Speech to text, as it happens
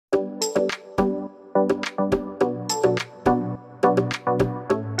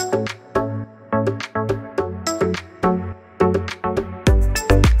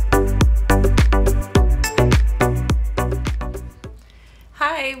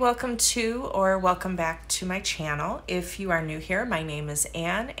welcome to or welcome back to my channel. If you are new here, my name is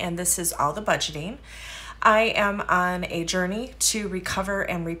Ann and this is All the Budgeting. I am on a journey to recover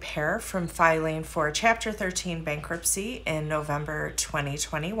and repair from filing for Chapter 13 bankruptcy in November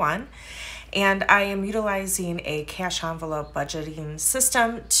 2021. And I am utilizing a cash envelope budgeting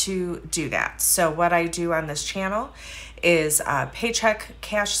system to do that. So what I do on this channel is paycheck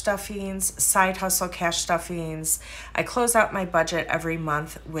cash stuffings, side hustle cash stuffings. I close out my budget every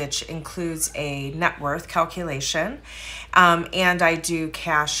month, which includes a net worth calculation. And I do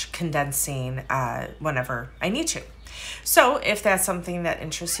cash condensing whenever I need to. So if that's something that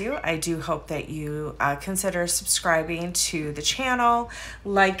interests you, I do hope that you consider subscribing to the channel,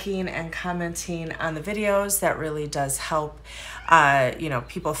 liking and commenting on the videos. That really does help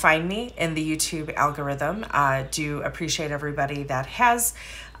people find me in the YouTube algorithm. Do appreciate everybody that has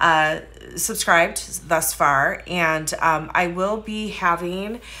subscribed thus far, and I will be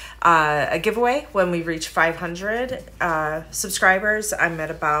having a giveaway when we reach 500 subscribers. I'm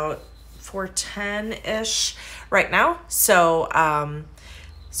at about 410-ish right now. So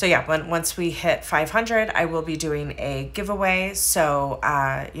yeah, once we hit 500, I will be doing a giveaway. So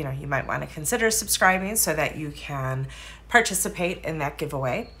you might want to consider subscribing so that you can participate in that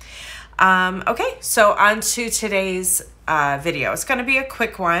giveaway. Okay, so on to today's video. It's going to be a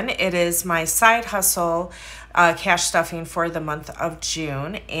quick one. It is my side hustle cash stuffing for the month of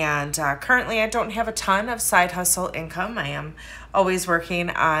June, and currently I don't have a ton of side hustle income. I am always working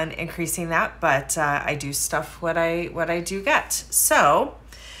on increasing that, but I do stuff what I do get. So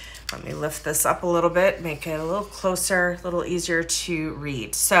let me lift this up a little bit, make it a little closer, a little easier to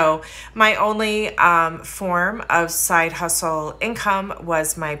read. So my only form of side hustle income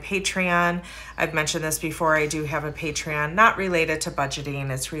was my Patreon. I've mentioned this before. I do have a Patreon, not related to budgeting.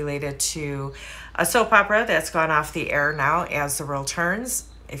 It's related to a soap opera that's gone off the air now, As the World Turns.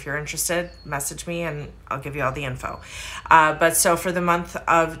 If you're interested, message me and I'll give you all the info. But so for the month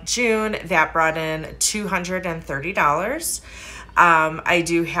of June, that brought in $230. I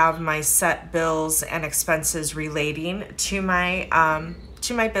do have my set bills and expenses relating to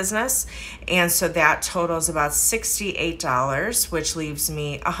my business, and so that totals about $68, which leaves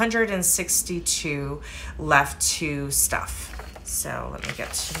me $162 left to stuff. So let me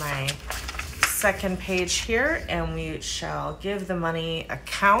get to my second page here, and we shall give the money a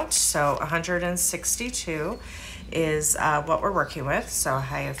count. So 162 is what we're working with. So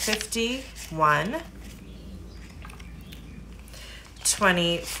I have 51,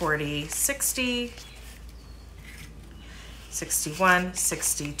 20, 40, 60, 61,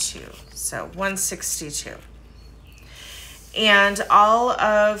 62. So 162. And all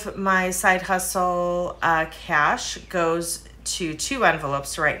of my side hustle cash goes to two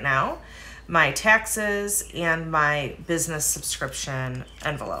envelopes right now: my taxes and my business subscription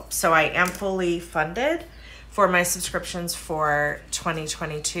envelope. So I am fully funded for my subscriptions for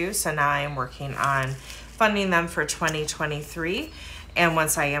 2022. So now I am working on funding them for 2023. And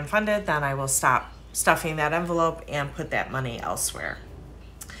once I am funded, then I will stop stuffing that envelope and put that money elsewhere.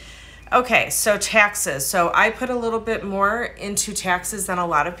 Okay, so taxes. So I put a little bit more into taxes than a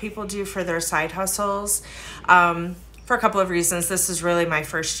lot of people do for their side hustles. For a couple of reasons. This is really my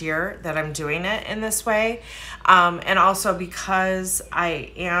first year that I'm doing it in this way. And also because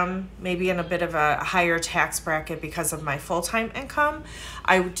I am maybe in a bit of a higher tax bracket because of my full-time income,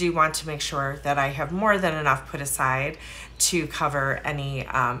 I do want to make sure that I have more than enough put aside to cover any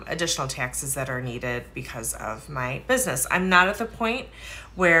additional taxes that are needed because of my business. I'm not at the point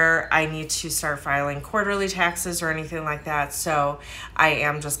where I need to start filing quarterly taxes or anything like that. So I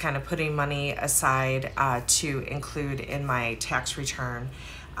am just kind of putting money aside to include in my tax return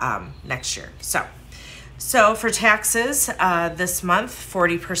next year. So for taxes this month,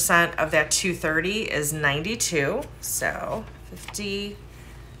 40% of that 230 is 92. So 50,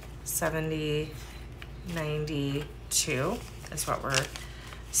 70, 92 is what we're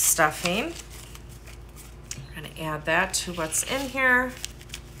stuffing. I'm going to add that to what's in here.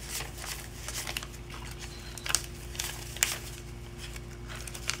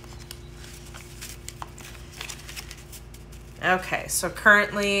 Okay, so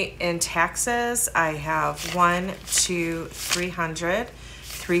currently in taxes, I have 1, 2, 300,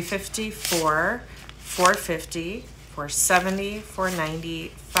 354, 450, 470, 490,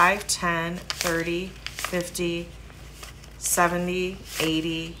 510, 30, 50, 70,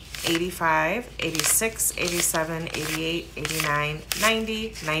 80, 85, 86, 87, 88, 89,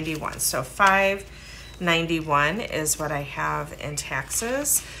 90, 91. So 591 is what I have in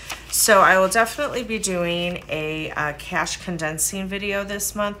taxes. So I will definitely be doing a cash condensing video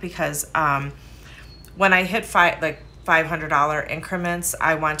this month because when I hit $500 increments,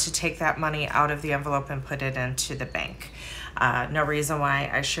 I want to take that money out of the envelope and put it into the bank. No reason why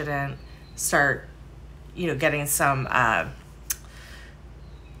I shouldn't start, getting some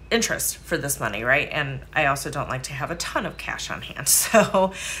interest for this money, right? And I also don't like to have a ton of cash on hand.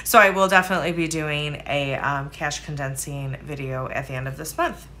 So I will definitely be doing a cash condensing video at the end of this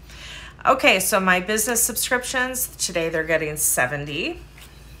month. Okay, so my business subscriptions, today they're getting 70.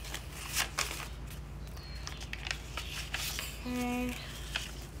 Okay.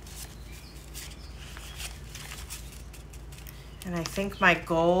 And I think my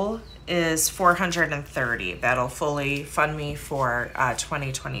goal is 430. That'll fully fund me for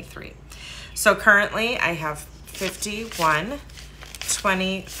 2023. So currently I have 51,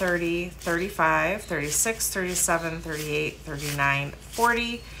 20, 30, 35, 36, 37, 38, 39,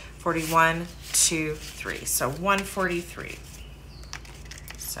 40, 41, 2, 3. So 143.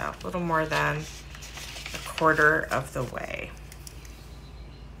 So a little more than a quarter of the way.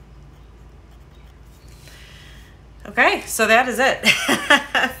 Okay, so that is it.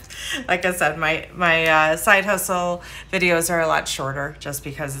 Like I said, my side hustle videos are a lot shorter just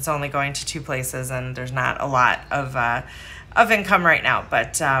because it's only going to 2 places and there's not a lot of income right now.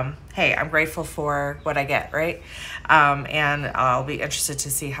 But hey, I'm grateful for what I get, right? And I'll be interested to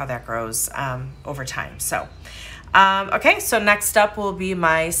see how that grows over time. So, okay, so next up will be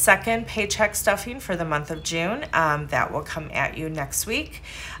my second paycheck stuffing for the month of June. That will come at you next week.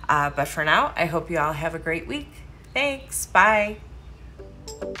 But for now, I hope you all have a great week. Thanks. Bye.